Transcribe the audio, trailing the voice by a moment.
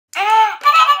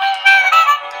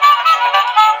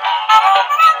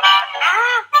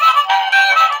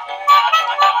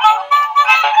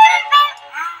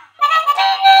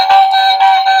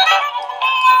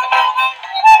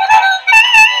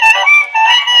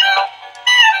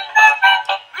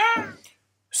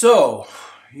So,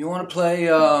 you want to play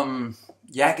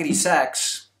Yackety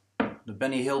Sax, the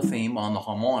Benny Hill theme on the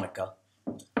harmonica.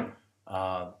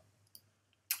 I'll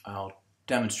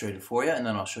demonstrate it for you, and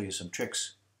then I'll show you some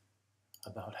tricks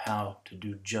about how to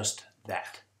do just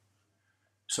that.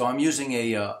 So I'm using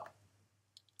a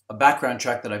background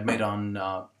track that I've made on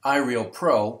iReal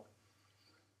Pro,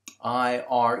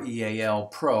 I-R-E-A-L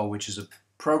Pro, which is a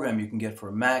program you can get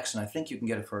for Macs, and I think you can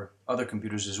get it for other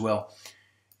computers as well.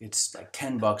 It's like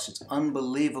 10 bucks. It's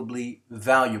unbelievably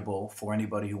valuable for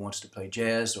anybody who wants to play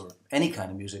jazz or any kind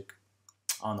of music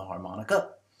on the harmonica.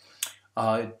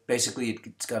 Basically,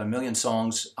 it's got a million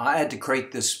songs. I had to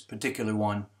create this particular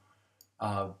one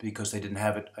because they didn't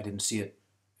have it. I didn't see it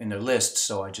in their list,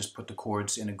 so I just put the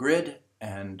chords in a grid,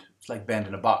 and it's like band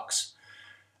in a box.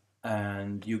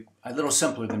 And a little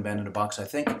simpler than band in a box, I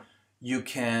think. You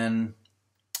can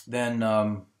then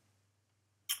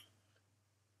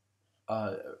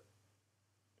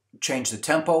change the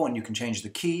tempo, and you can change the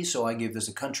key. So I gave this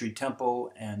a country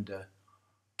tempo and a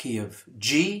key of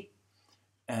G,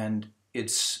 and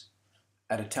it's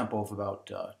at a tempo of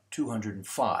about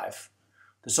 205.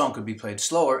 The song could be played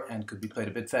slower and could be played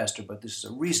a bit faster, but this is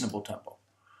a reasonable tempo.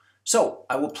 So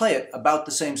I will play it about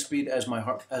the same speed as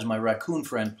my Raccoon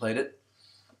friend played it.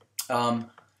 Now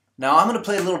I'm going to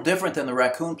play a little different than the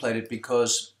Raccoon played it,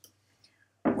 because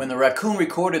when the Raccoon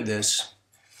recorded this,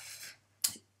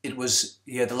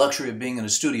 he had the luxury of being in a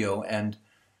studio, and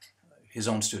his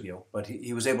own studio, but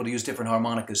he was able to use different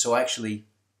harmonicas. So actually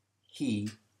or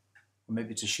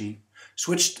maybe it's a she,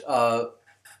 switched to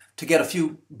get a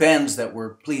few bends that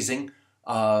were pleasing,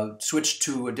 switched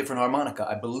to a different harmonica.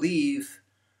 I believe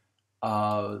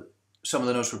some of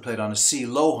the notes were played on a C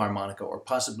low harmonica, or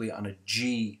possibly on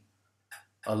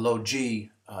a low G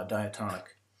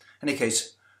diatonic. In any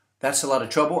case, that's a lot of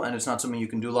trouble, and it's not something you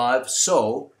can do live,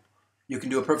 so you can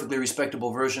do a perfectly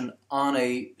respectable version on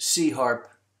a C harp.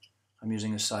 I'm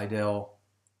using a Seidel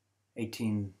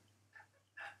 18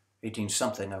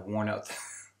 something, I've worn out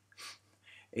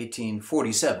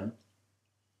 1847.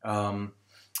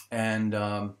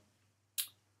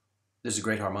 This is a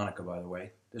great harmonica, by the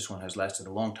way. This one has lasted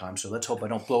a long time, so let's hope I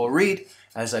don't blow a reed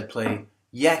as I play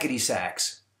Yackety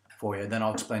Sax for you. Then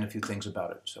I'll explain a few things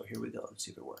about it. So here we go. Let's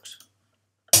see if it works.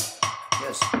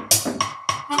 Yes.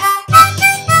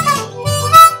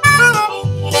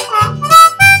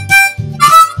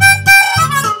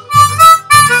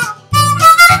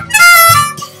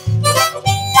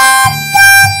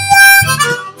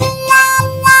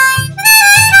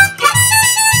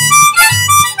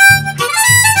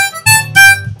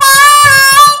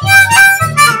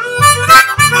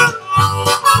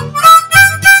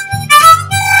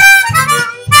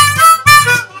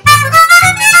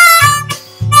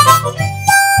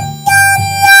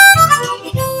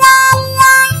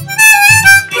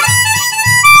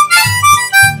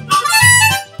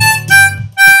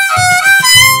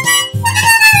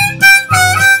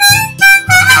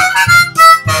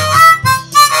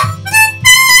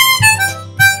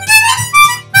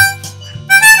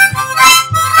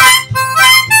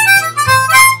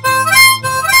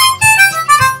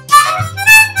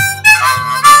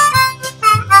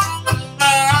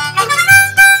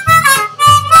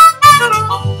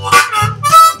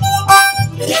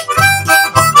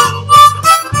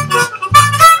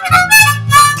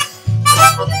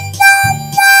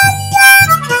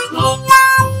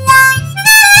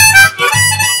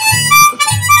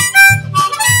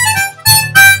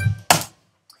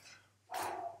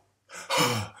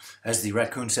 As the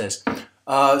Raccoon says.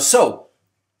 So,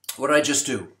 what did I just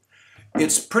do?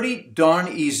 It's pretty darn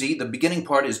easy. The beginning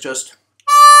part is just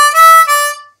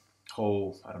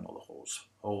I don't know the holes.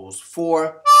 Holes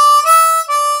 4,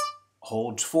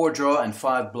 holds 4 draw, and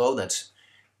 5 blow. That's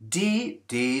D,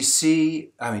 D,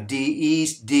 C, D, E,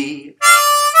 D.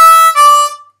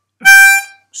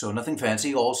 So nothing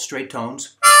fancy, all straight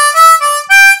tones.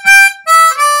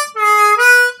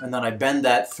 And then I bend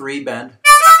that 3 bend.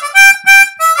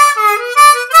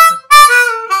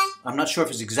 I'm not sure if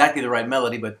it's exactly the right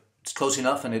melody, but it's close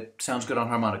enough, and it sounds good on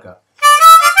harmonica.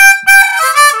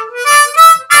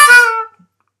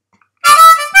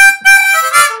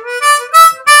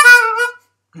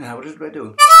 Now, what did I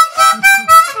do?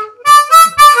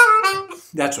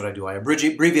 That's what I do. I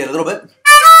abbreviate a little bit.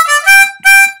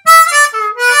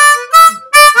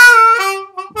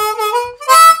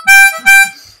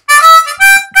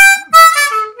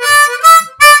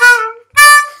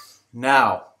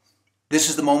 Now, this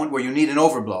is the moment where you need an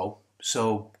overblow,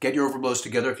 so get your overblows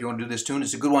together if you want to do this tune.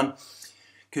 It's a good one,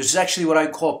 because it's actually what I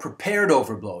call prepared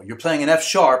overblow. You're playing an F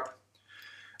sharp,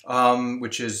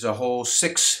 which is a whole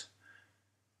 6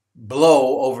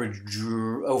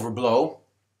 over blow,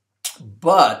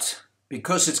 but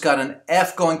because it's got an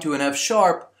F going to an F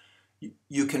sharp,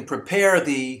 you can prepare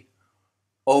the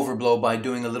overblow by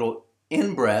doing a little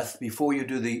in breath before you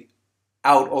do the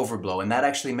out overblow, and that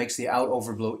actually makes the out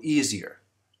overblow easier.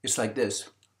 It's like this.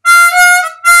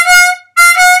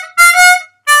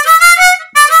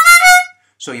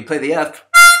 So you play the F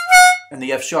and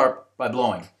the F sharp by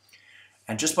blowing.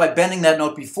 And just by bending that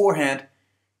note beforehand,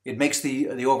 it makes the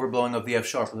overblowing of the F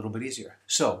sharp a little bit easier.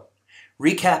 So,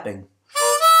 recapping.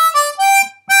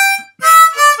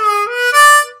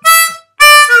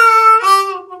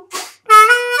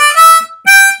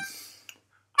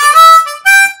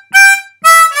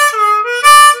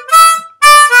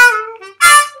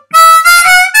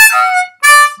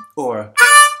 Or,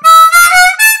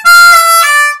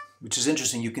 which is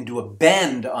interesting, you can do a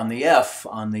bend on the F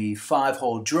on the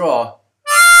 5-hole draw,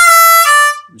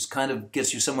 which kind of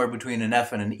gets you somewhere between an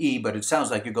F and an E, but it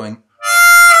sounds like you're going.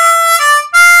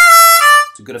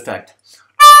 It's a good effect.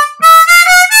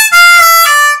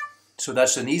 So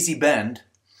that's an easy bend.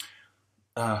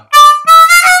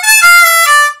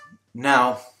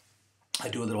 Now, I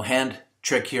do a little hand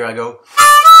trick here. I go.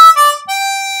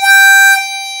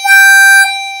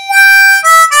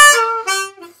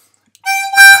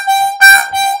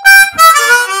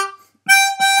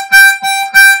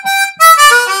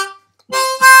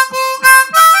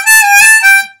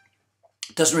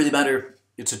 Doesn't really matter.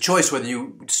 It's a choice whether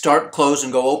you start, close,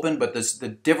 and go open, but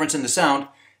the difference in the sound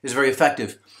is very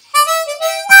effective.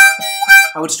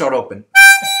 I would start open.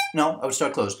 No, I would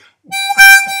start closed.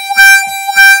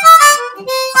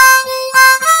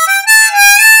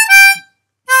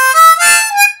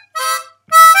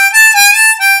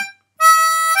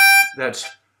 That's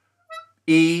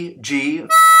E, G,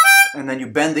 and then you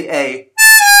bend the A.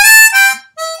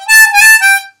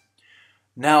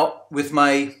 Now, with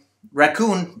my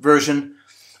Raccoon version,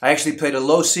 I actually played a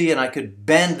low C and I could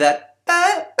bend that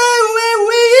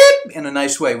in a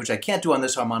nice way, which I can't do on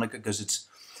this harmonica because it's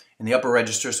in the upper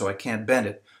register, so I can't bend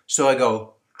it. So I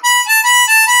go,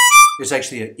 it's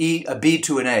actually an E, a B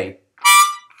to an A.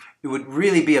 It would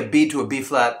really be a B to a B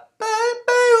flat.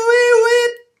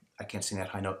 I can't sing that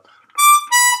high note.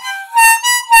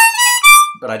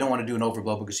 But I don't want to do an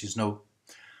overblow because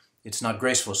it's not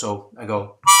graceful, so I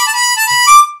go,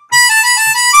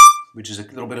 which is a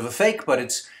little bit of a fake, but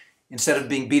it's, instead of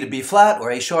being B to B flat or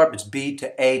A sharp, it's B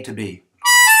to A to B.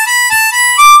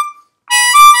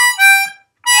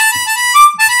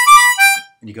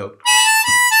 And you go.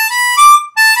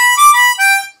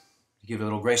 You give a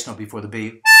little grace note before the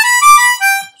B.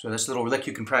 So that's a little lick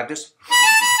you can practice.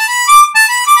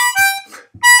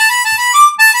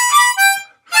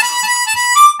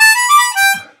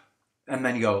 And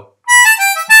then you go,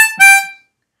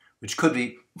 which could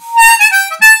be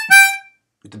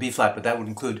with the B flat, but that would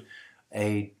include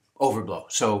a overblow.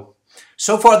 So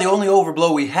far the only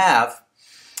overblow we have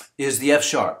is the F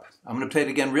sharp. I'm going to play it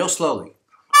again real slowly.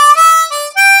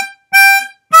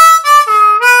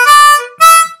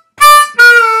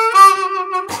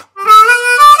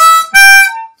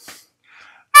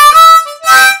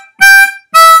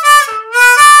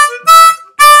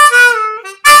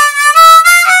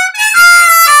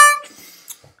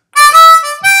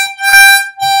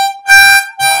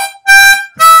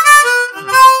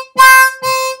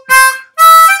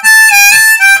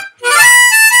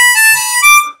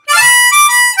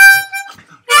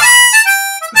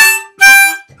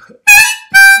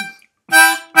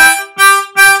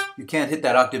 Can't hit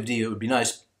that octave D. It would be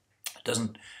nice. It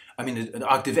doesn't. I mean, an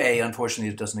octave A, unfortunately,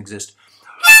 it doesn't exist.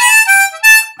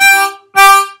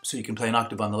 So you can play an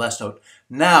octave on the last note.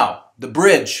 Now, the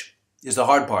bridge is the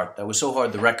hard part. That was so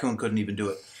hard the Raccoon couldn't even do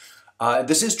it.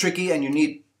 This is tricky, and you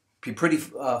need to be pretty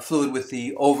fluid with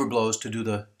the overblows to do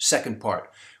the second part,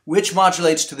 which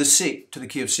modulates to the C, to the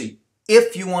key of C.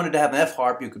 If you wanted to have an F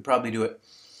harp, you could probably do it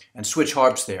and switch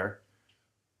harps there,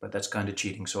 but that's kind of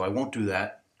cheating, so I won't do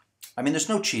that. I mean, there's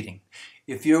no cheating.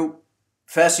 If you're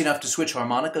fast enough to switch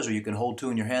harmonicas, or you can hold two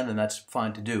in your hand, then that's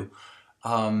fine to do.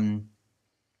 But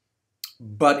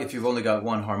if you've only got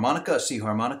one harmonica, a C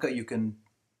harmonica, you can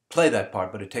play that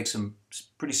part, but it takes some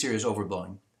pretty serious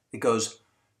overblowing. It goes,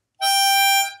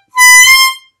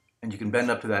 and you can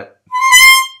bend up to that.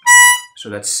 So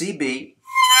that's C, B,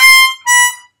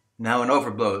 now an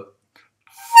overblow.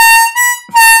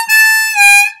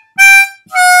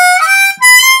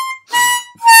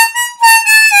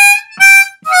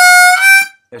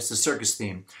 That's the circus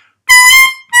theme.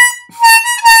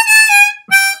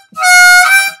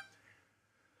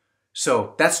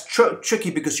 So that's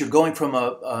tricky because you're going from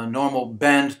a normal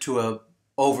bend to a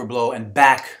overblow and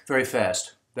back very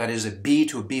fast. That is a B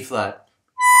to a B flat.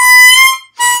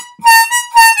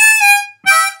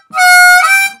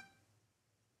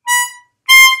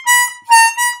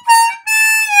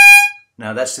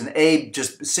 Now that's an A,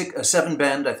 just a 7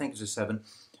 bend, I think it's a 7,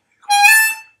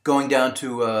 going down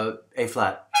to A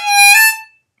flat.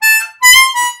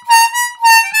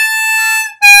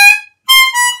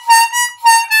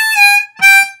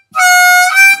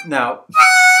 Now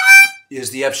is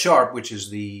the F sharp, which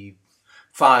is the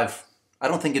 5. I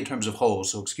don't think in terms of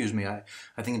holes, so excuse me, I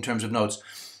think in terms of notes.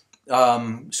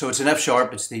 So it's an F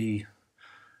sharp, it's the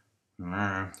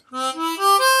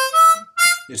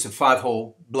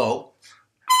 5-hole blow.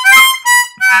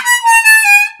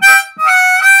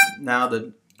 Now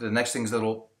the next thing is a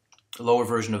little lower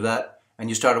version of that, and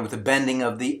you started with the bending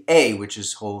of the A, which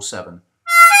is hole 7.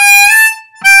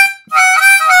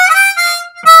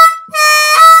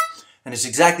 And it's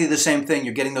exactly the same thing.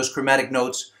 You're getting those chromatic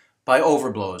notes by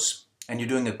overblows, and you're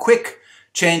doing a quick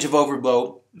change of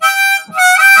overblow,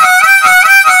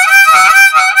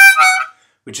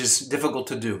 which is difficult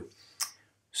to do.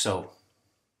 So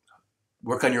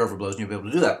work on your overblows and you'll be able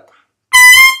to do that.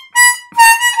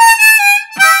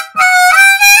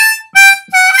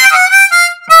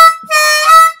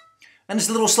 And it's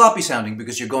a little sloppy sounding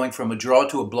because you're going from a draw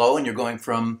to a blow, and you're going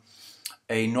from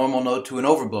a normal note to an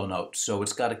overblow note. So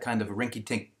it's got a kind of a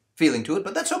rinky-tink feeling to it,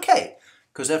 but that's okay.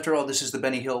 Because after all, this is the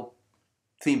Benny Hill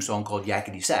theme song called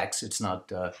Yackety Sax. It's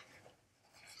not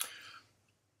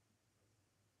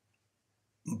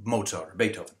Mozart or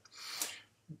Beethoven.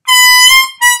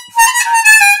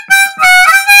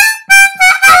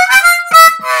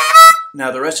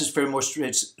 Now the rest is very more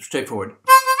straightforward.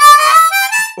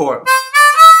 Or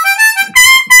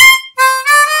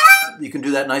you can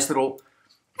do that nice little,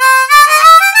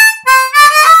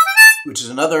 which is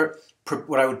another,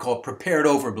 what I would call prepared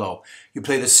overblow. You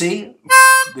play the C,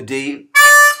 the D,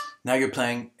 now you're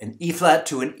playing an E flat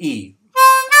to an E,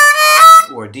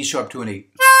 or a D sharp to an E.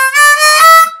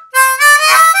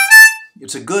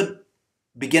 It's a good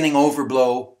beginning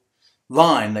overblow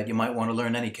line that you might want to learn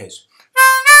in any case.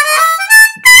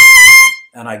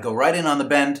 And I go right in on the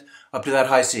bend up to that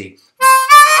high C.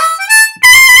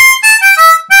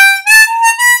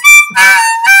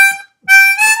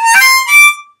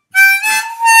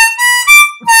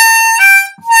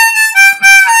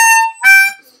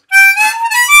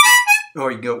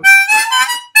 Or you go.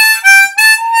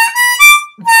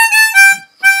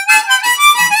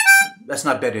 That's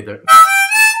not bad either,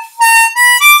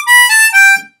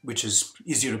 which is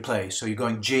easier to play. So you're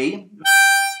going G,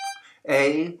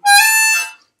 A,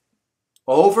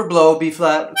 overblow B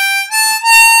flat,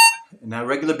 and now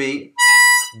regular B,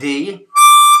 D,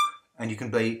 and you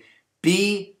can play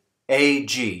B, A,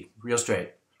 G, real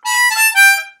straight.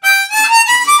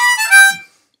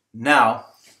 Now,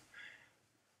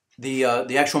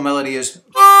 the actual melody is,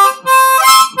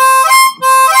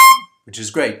 which is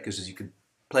great because you can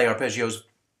play arpeggios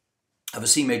of a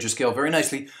C major scale very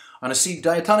nicely on a C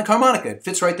diatonic harmonica. It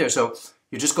fits right there. So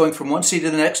you're just going from one C to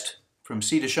the next, from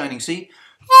C to shining C.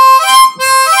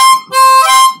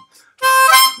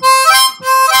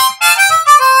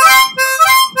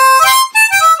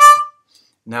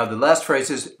 Now the last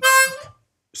phrase is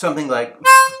something like,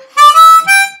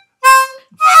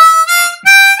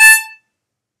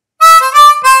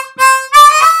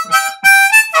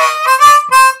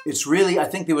 it's really, I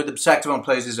think what the saxophone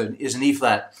plays is an E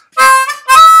flat.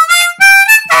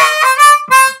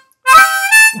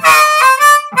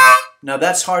 Now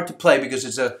that's hard to play because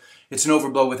it's an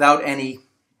overblow without any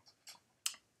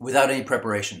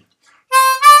preparation.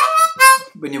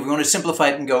 When you're going to simplify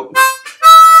it and go,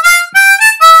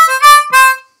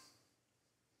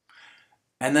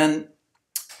 and then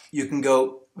you can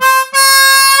go,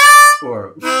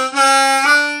 or,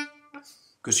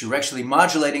 because you're actually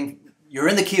modulating. You're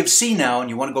in the key of C now, and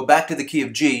you want to go back to the key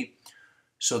of G.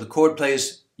 So the chord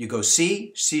plays, you go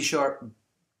C, C sharp,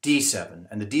 D7,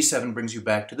 and the D7 brings you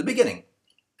back to the beginning.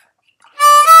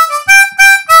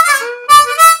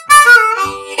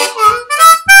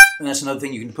 And that's another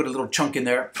thing, you can put a little chunk in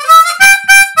there.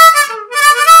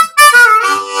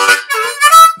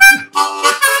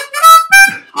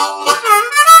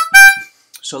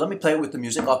 So let me play it with the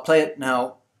music. I'll play it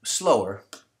now slower.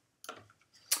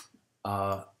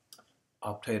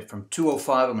 I'll play it from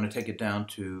 205. I'm going to take it down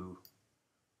to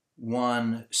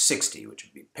 160, which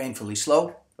would be painfully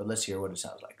slow, but let's hear what it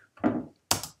sounds like.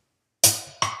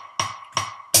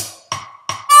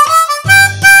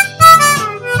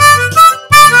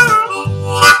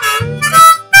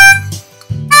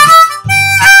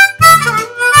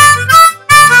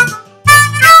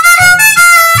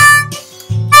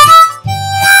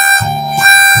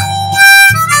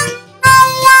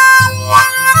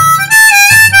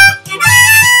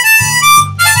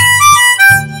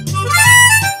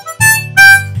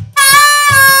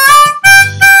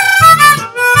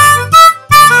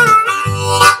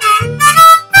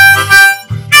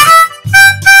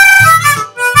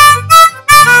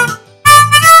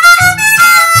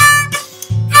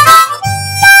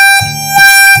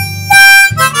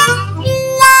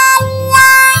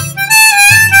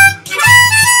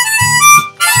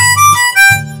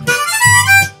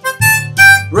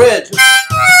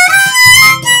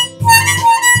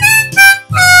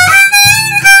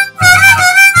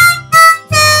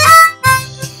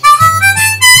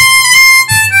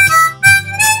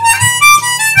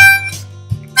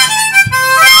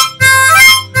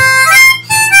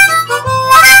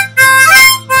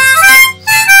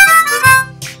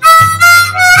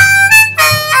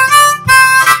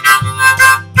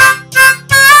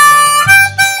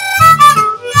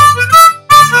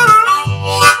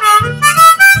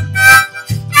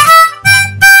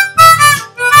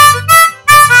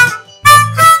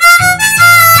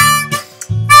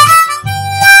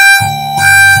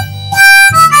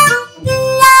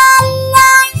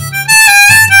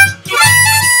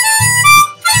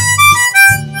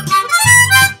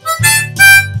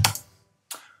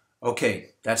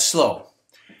 that's slow.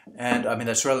 And I mean,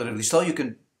 that's relatively slow. You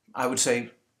can, I would say,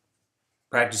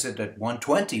 practice it at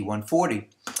 120, 140.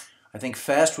 I think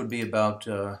fast would be about,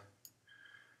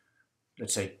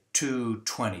 let's say,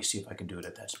 220. See if I can do it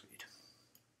at that speed.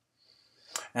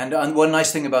 And one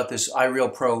nice thing about this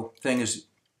iReal Pro thing is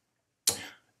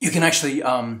you can actually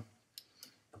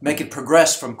make it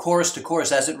progress from chorus to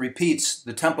chorus. As it repeats,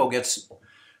 the tempo gets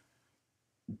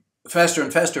faster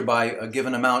and faster by a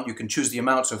given amount. You can choose the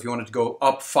amount. So if you wanted to go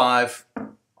up 5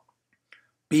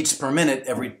 beats per minute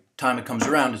every time it comes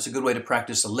around, it's a good way to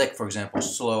practice a lick, for example,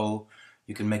 slow.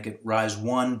 You can make it rise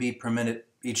 1 beat per minute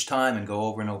each time and go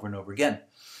over and over and over again.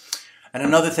 And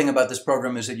another thing about this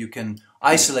program is that you can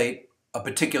isolate a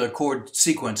particular chord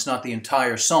sequence, not the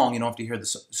entire song. You don't have to hear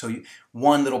this. So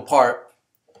one little part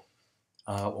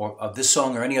or of this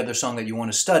song or any other song that you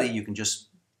want to study, you can just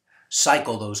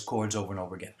cycle those chords over and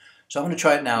over again. So I'm going to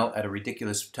try it now at a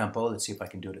ridiculous tempo. Let's see if I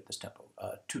can do it at this tempo.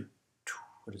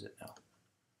 What is it now?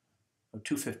 Oh,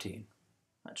 215.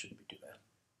 That shouldn't be too bad.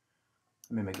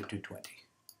 Let me make it 220.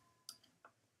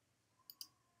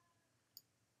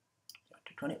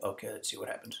 220? Okay, let's see what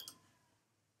happens.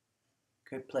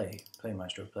 Okay, play. Play,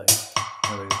 maestro, play.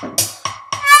 There we go.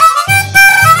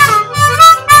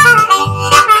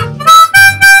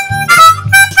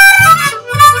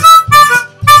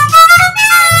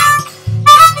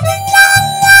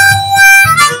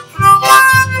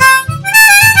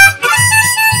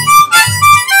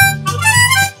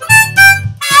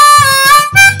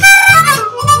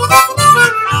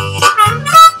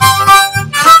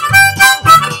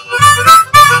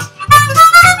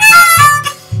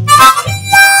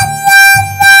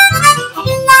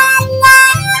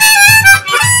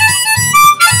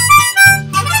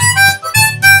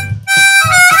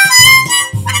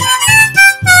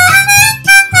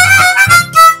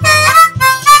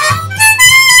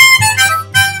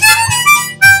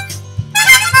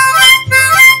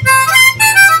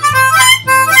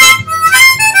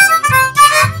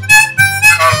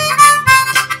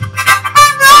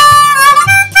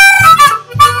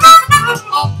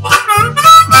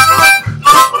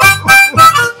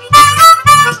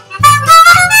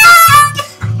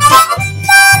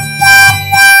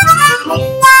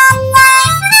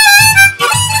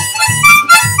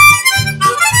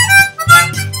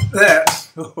 There.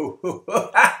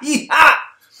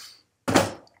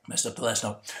 Messed up the last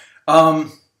note.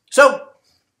 So,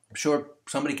 I'm sure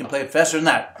somebody can play it faster than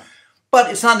that.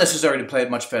 But it's not necessary to play it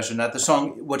much faster than that. The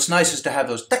song, what's nice is to have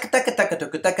those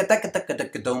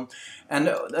and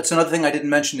that's another thing I didn't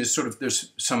mention is sort of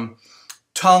there's some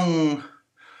tongue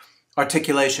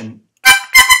articulation.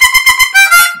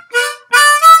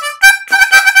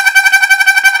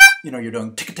 You know, you're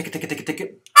doing tick tick tick tick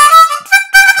tick.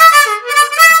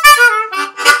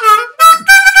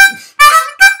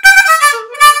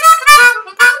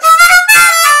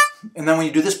 And then when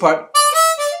you do this part,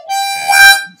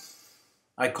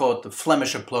 I call it the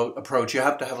Flemish approach. You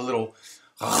have to have a little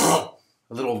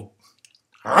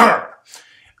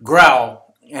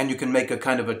growl, and you can make a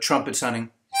kind of a trumpet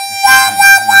sounding,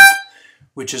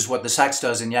 which is what the sax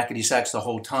does in Yackety Sax the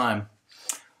whole time,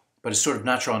 but it's sort of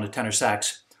natural on the tenor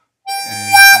sax.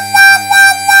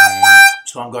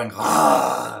 So I'm going.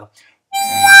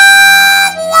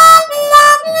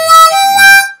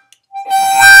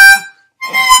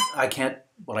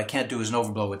 What I can't do is an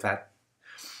overblow with that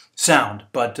sound,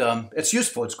 but it's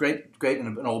useful. It's great in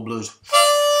an old blues.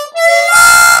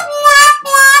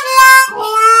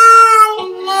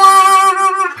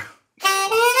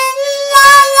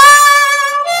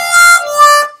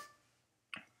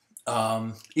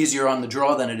 Easier on the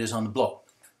draw than it is on the blow.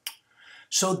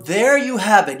 So there you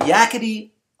have it,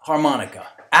 Yackety harmonica,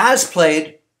 as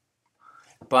played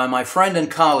by my friend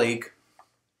and colleague,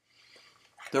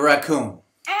 the Raccoon.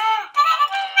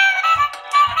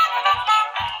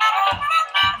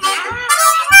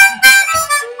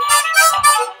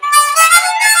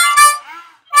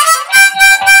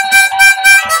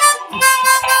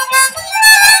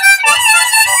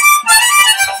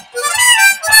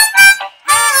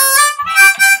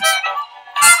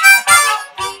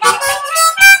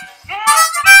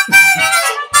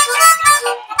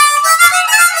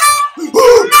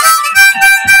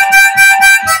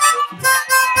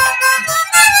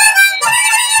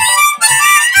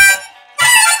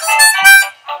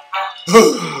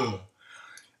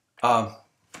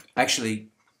 Actually,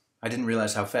 I didn't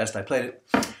realize how fast I played it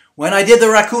when I did the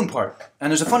Raccoon part.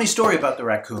 And there's a funny story about the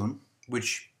Raccoon,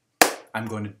 which I'm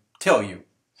going to tell you,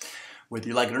 whether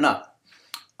you like it or not.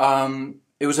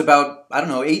 It was about,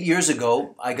 8 years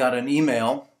ago, I got an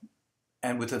email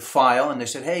and with a file, and they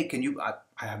said, hey, can you,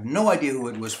 I have no idea who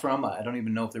it was from. I don't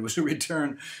even know if there was a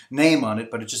return name on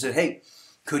it, but it just said, hey,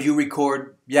 could you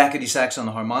record Yackety Sax on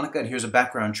the harmonica? And here's a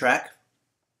background track.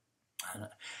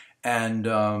 And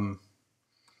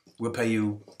we'll pay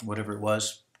you whatever it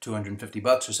was, $250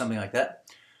 or something like that.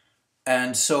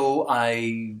 And so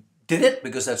I did it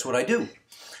because that's what I do.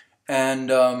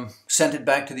 And sent it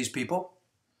back to these people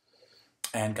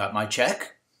and got my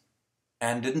check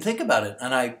and didn't think about it.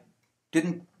 And I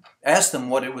didn't ask them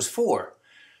what it was for.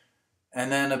 And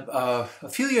then a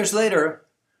few years later,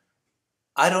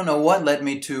 I don't know what led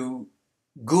me to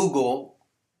Google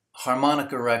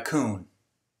harmonica Raccoon.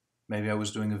 Maybe I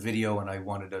was doing a video and I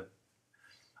wanted to,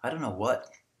 I don't know what.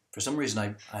 For some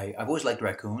reason, I've always liked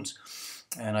raccoons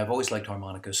and I've always liked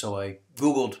harmonica. So I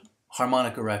Googled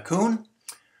harmonica Raccoon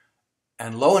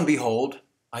and lo and behold,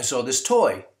 I saw this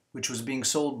toy, which was being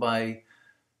sold by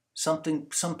some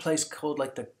place called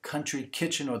like the Country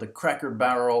Kitchen or the Cracker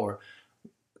Barrel or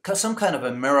some kind of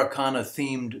Americana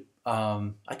themed,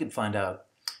 I can find out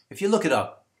if you look it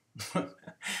up.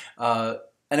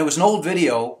 And it was an old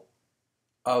video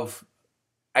of,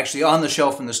 actually on the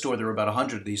shelf in the store, there were about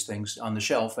 100 of these things on the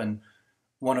shelf, and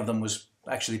one of them was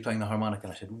actually playing the harmonica.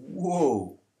 And I said,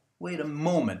 whoa, wait a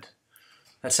moment.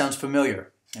 That sounds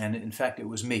familiar. And in fact, it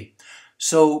was me.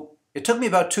 So it took me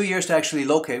about 2 years to actually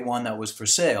locate one that was for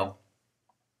sale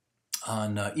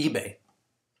on eBay.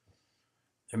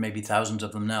 There may be thousands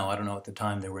of them now. I don't know, at the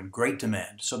time they were in great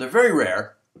demand. So they're very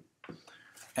rare.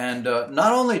 And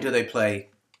not only do they play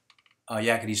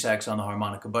Yackety Sax on the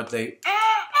harmonica, but they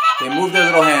move their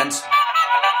little hands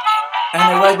and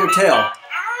they wag their tail.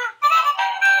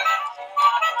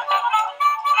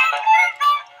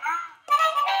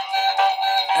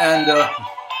 And,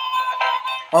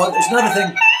 oh, there's another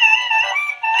thing.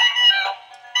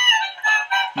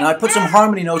 Now I put some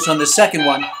harmony notes on the second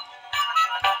one.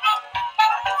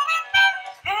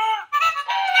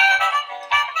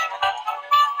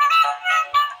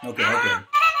 Okay.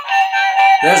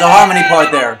 There's a harmony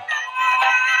part there.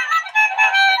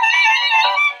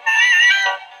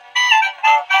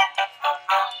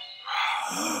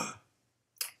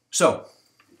 So,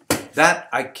 that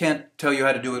I can't tell you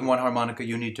how to do with one harmonica.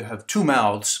 You need to have two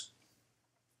mouths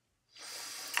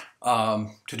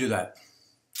to do that,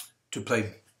 to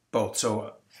play both.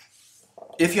 So,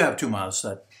 if you have two mouths,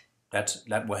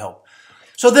 that will help.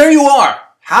 So there you are,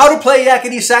 how to play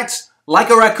Yackety Sax like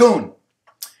a raccoon.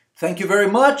 Thank you very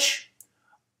much.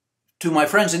 To my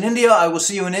friends in India, I will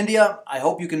see you in India. I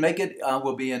hope you can make it.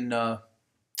 We'll be in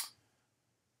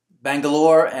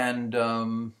Bangalore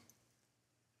and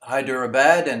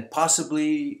Hyderabad and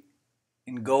possibly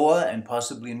in Goa and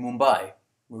possibly in Mumbai.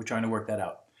 We're trying to work that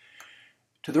out.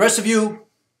 To the rest of you,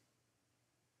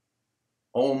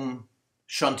 Om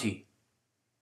Shanti.